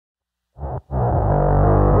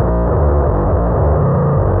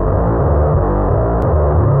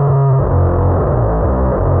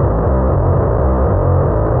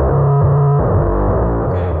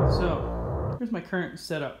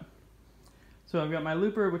setup. So I've got my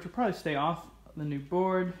looper, which will probably stay off the new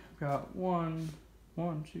board. I've got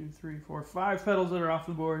 5 pedals that are off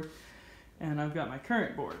the board, and I've got my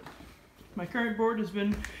current board. My current board has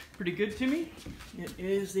been pretty good to me. It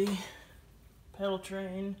is the Pedal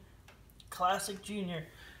Train Classic Junior.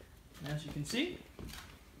 And as you can see,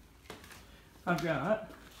 I've got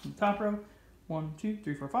the top row 1, 2,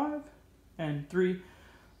 3, 4, 5, and 3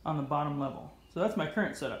 on the bottom level. So that's my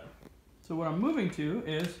current setup. So what I'm moving to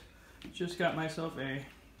is just got myself a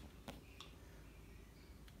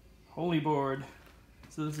Holeyboard.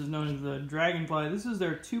 So this is known as the Dragonfly. This is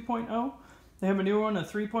their 2.0. They have a newer one, a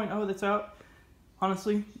 3.0 that's out.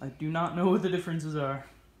 Honestly, I do not know what the differences are.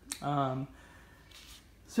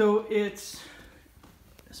 So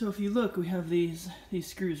if you look, we have these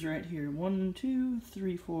screws right here. 1, 2,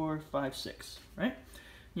 3, 4, 5, 6, right?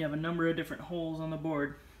 You have a number of different holes on the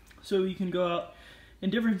board. So you can go out in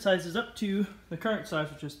different sizes up to the current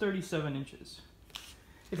size, which is 37 inches.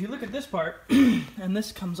 If you look at this part, and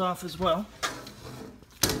this comes off as well,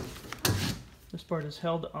 this part is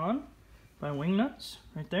held on by wing nuts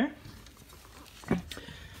right there.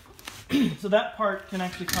 So that part can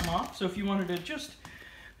actually come off. So if you wanted to just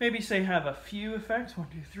maybe say have a few effects, 1,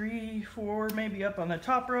 2, 3, 4, maybe up on the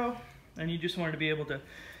top row, and you just wanted to be able to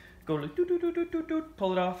go like doot, doot, doot, doot, doot, doot,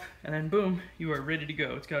 pull it off, and then boom, you are ready to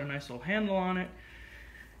go. It's got a nice little handle on it.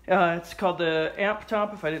 It's called the amp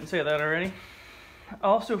top, if I didn't say that already.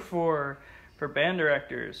 Also for band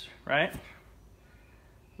directors, right?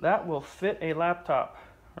 That will fit a laptop,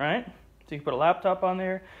 right? So you can put a laptop on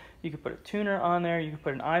there, you can put a tuner on there, you can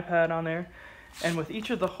put an iPad on there, and with each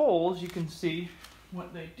of the holes, you can see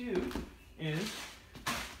what they do is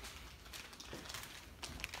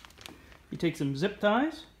you take some zip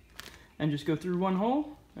ties and just go through one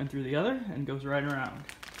hole and through the other, and goes right around.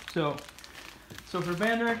 So for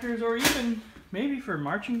band directors, or even maybe for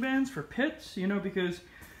marching bands, for pits, you know, because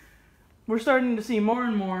we're starting to see more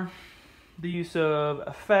and more the use of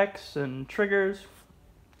effects and triggers.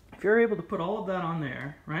 If you're able to put all of that on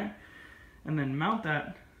there, right, and then mount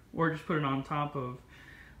that, or just put it on top of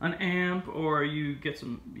an amp, or you get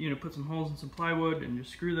some, you know, put some holes in some plywood and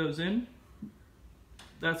just screw those in,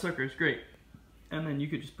 that sucker is great. And then you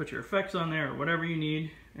could just put your effects on there or whatever you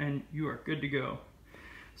need, and you are good to go.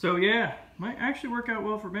 So yeah, might actually work out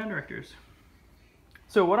well for band directors.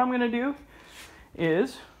 So what I'm going to do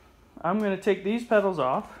is I'm going to take these pedals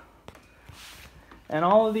off, and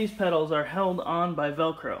all of these pedals are held on by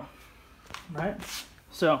Velcro, right?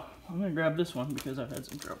 So I'm going to grab this one because I've had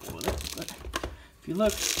some trouble with it. But if you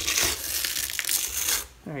look,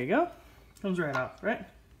 there you go, comes right off, right?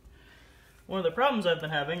 One of the problems I've been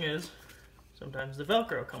having is sometimes the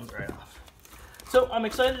Velcro comes right off. So I'm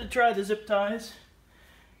excited to try the zip ties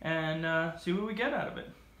and see what we get out of it.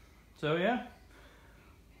 So yeah,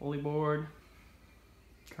 Holeyboard,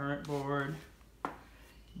 current board,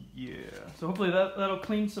 yeah. So hopefully that'll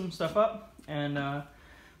clean some stuff up, and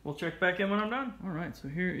we'll check back in when I'm done. All right, so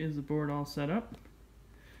here is the board all set up.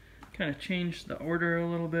 Kind of changed the order a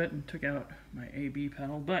little bit and took out my AB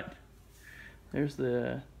pedal, but there's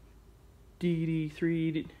the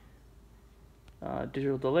DD3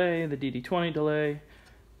 digital delay, the DD20 delay,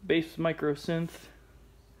 bass micro synth,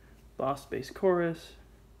 boss bass chorus,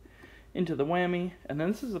 into the whammy, and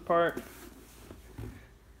then this is the part,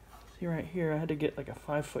 see right here, I had to get like a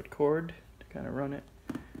 5-foot cord to kind of run it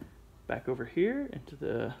back over here into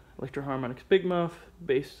the ELECTRO-Harmonix Big Muff,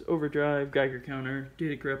 bass overdrive, Geiger counter,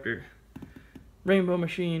 data corruptor, rainbow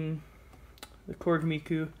machine, the Korg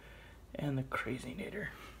Miku, and the Crazy Nader.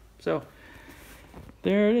 So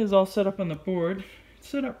there it is, all set up on the board. It's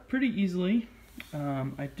set up pretty easily.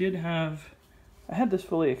 I had this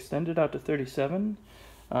fully extended out to 37,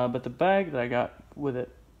 but the bag that I got with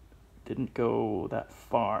it didn't go that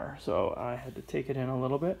far, so I had to take it in a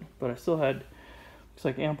little bit, but I still had, looks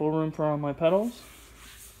like, ample room for all my pedals,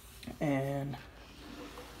 and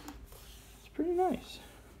it's pretty nice.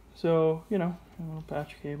 So, you know, little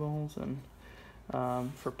patch cables, and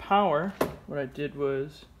for power, what I did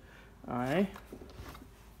was I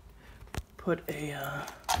put a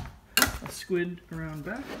squid around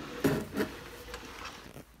back,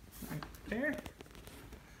 right there,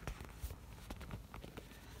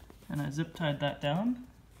 and I zip tied that down,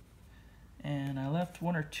 and I left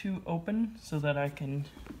 1 or 2 open so that I can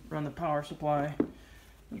run the power supply,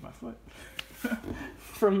 there's my foot,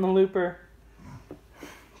 from the looper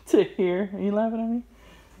to here. Are you laughing at me?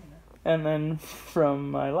 And then from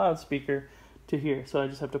my loudspeaker to here. So I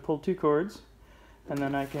just have to pull 2 cords, and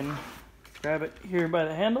then I can grab it here by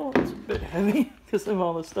the handle. It's a bit heavy because of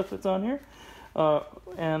all the stuff that's on here.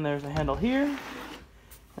 And there's a handle here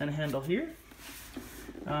and a handle here.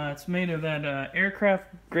 It's made of that aircraft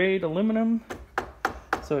grade aluminum,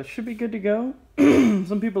 so it should be good to go.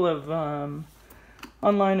 Some people have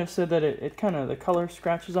online have said that it kind of, the color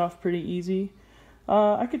scratches off pretty easy.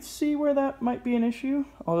 I could see where that might be an issue,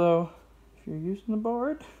 although if you're using the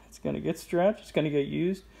board, it's going to get stretched, it's going to get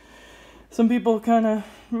used. Some people kind of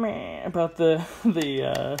meh about the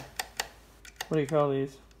what do you call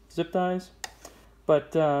these, zip ties,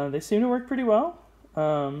 but they seem to work pretty well.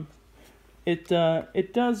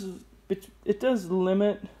 It does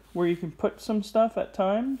limit where you can put some stuff at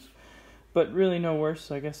times, but really no worse,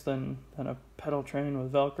 I guess, than a pedal train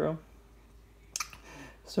with Velcro.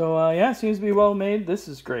 So yeah, it seems to be well made. This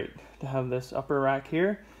is great to have this upper rack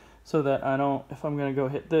here, so that I don't, if I'm gonna go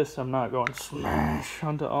hit this, I'm not going smash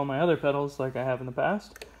onto all my other pedals like I have in the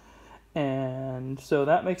past. And so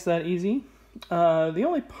that makes that easy. The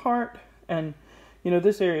only part, and you know,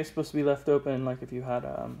 this area is supposed to be left open, like if you had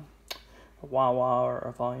a wah-wah or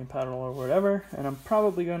a volume pedal or whatever, and I'm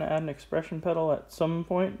probably going to add an expression pedal at some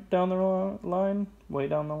point down the line, way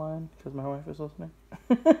down the line, because my wife is listening.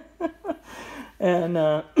 And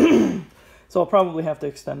so I'll probably have to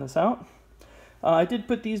extend this out. I did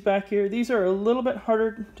put these back here. These are a little bit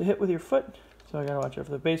harder to hit with your foot, so I gotta watch out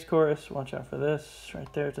for the bass chorus, watch out for this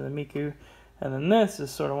right there to the Miku, and then this is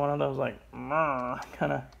sort of one of those like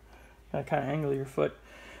kind of angle your foot.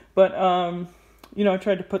 But you know, I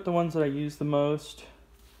tried to put the ones that I use the most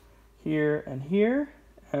here,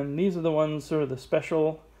 and these are the ones, sort of the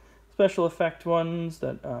special effect ones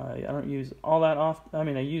that I don't use all that often. I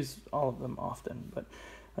mean, I use all of them often, but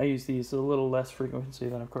I use these a little less frequency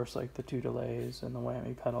than, of course, like the 2 delays and the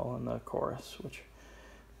whammy pedal and the chorus, which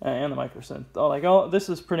and the microsynth. This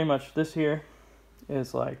is pretty much, this here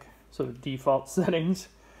is like sort of default settings,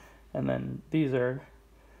 and then these are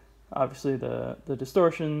obviously the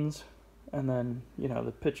distortions, and then, you know,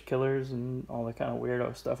 the pitch killers and all the kind of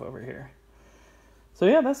weirdo stuff over here. So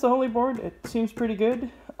yeah, that's the Holeyboard. It seems pretty good.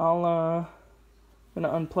 I'll gonna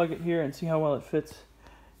unplug it here and see how well it fits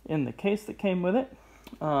in the case that came with it.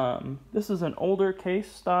 This is an older case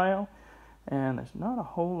style, and there's not a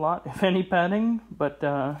whole lot, if any, padding, but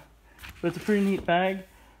it's a pretty neat bag,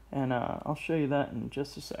 and I'll show you that in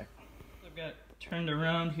just a sec. I've got it turned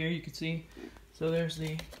around here, you can see. So there's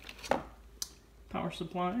the power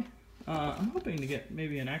supply. I'm hoping to get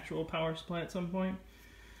maybe an actual power supply at some point,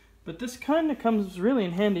 but this kind of comes really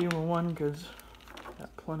in handy, number one, because I've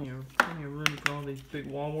got plenty of room for all these big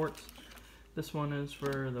wall warts. This one is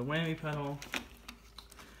for the whammy pedal.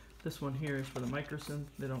 This one here is for the microsynth.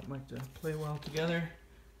 They don't like to play well together.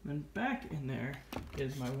 And then back in there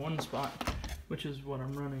is my one spot, which is what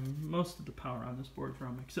I'm running most of the power on this board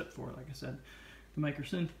from, except for, like I said, the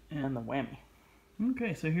microsynth and the whammy.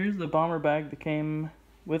 Okay, so here's the bomber bag that came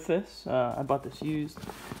with this. I bought this used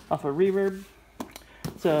off of Reverb.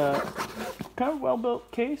 It's a kind of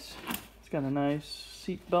well-built case. It's got a nice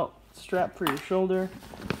seat belt strap for your shoulder.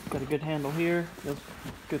 Got a good handle here. Feels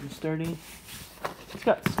good and sturdy. It's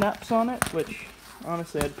got snaps on it, which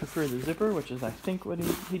honestly I'd prefer the zipper, which is I think what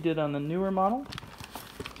he did on the newer model.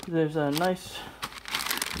 There's a nice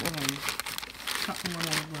little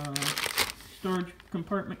storage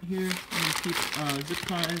compartment here. You keep zip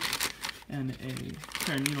ties and a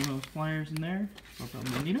pair of needle nose pliers in there. So I'll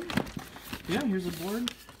probably need them. Yeah, here's the board.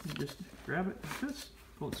 You just grab it like this,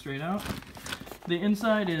 pull it straight out. The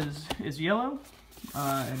inside is yellow,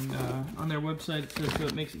 and on their website it says so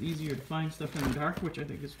it makes it easier to find stuff in the dark, which I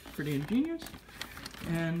think is pretty ingenious.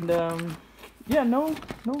 And yeah, no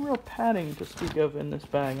real padding to speak of in this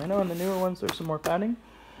bag. I know in the newer ones there's some more padding,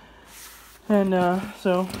 and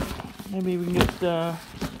so maybe we can get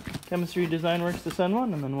Chemistry Design Works to send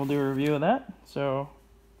one, and then we'll do a review of that. So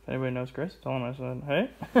if anybody knows Chris, tell him I said hey.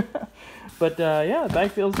 But yeah, the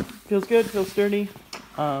bag feels good, feels sturdy.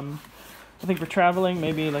 I think for traveling,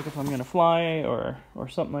 maybe like if I'm gonna fly or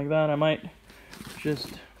something like that, I might just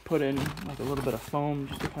put in like a little bit of foam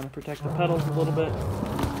just to kind of protect the pedals a little bit.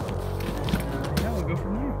 And, yeah, we'll go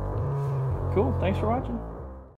from there. Cool, thanks for watching.